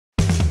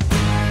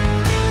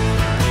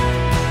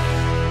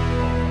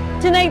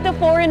Tonight, the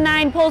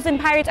 4-9 Polson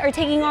Pirates are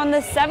taking on the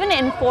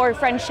 7-4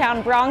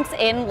 Frenchtown Broncs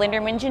in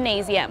Linderman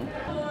Gymnasium.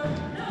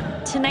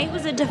 Tonight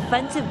was a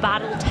defensive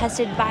battle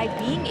tested by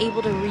being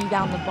able to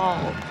rebound the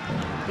ball.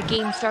 The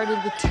game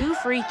started with 2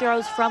 free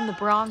throws from the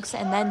Broncs,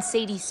 and then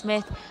Sadie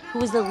Smith, who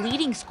was the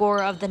leading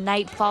scorer of the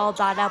night, followed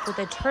that up with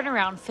a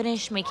turnaround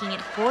finish, making it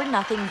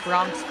 4-0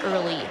 Broncs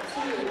early.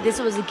 This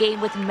was a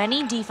game with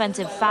many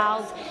defensive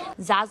fouls.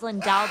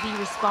 Zaslyn Dalby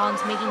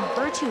responds, making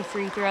her 2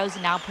 free throws,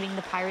 now putting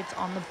the Pirates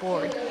on the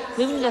board.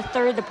 Moving to the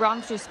third, the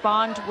Broncs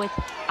respond with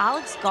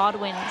Alex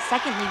Godwin,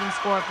 second leading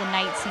scorer of the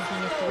night, sinking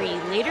a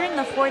 3. Later in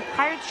the fourth,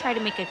 Pirates try to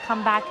make a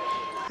comeback.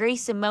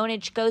 Grace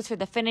Simonich goes for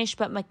the finish,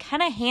 but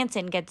McKenna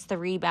Hansen gets the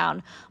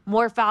rebound.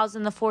 More fouls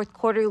in the fourth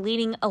quarter,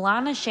 leading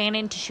Alana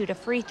Shannon to shoot a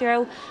free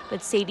throw,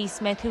 but Sadie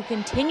Smith, who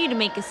continued to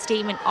make a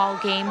statement all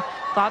game,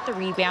 got the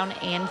rebound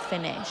and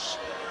finish.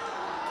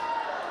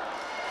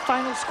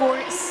 Final score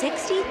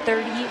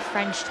 60-30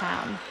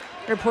 Frenchtown.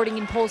 Reporting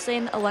in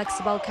Polson,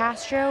 Alexa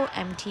Belcastro,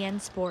 MTN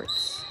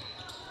Sports.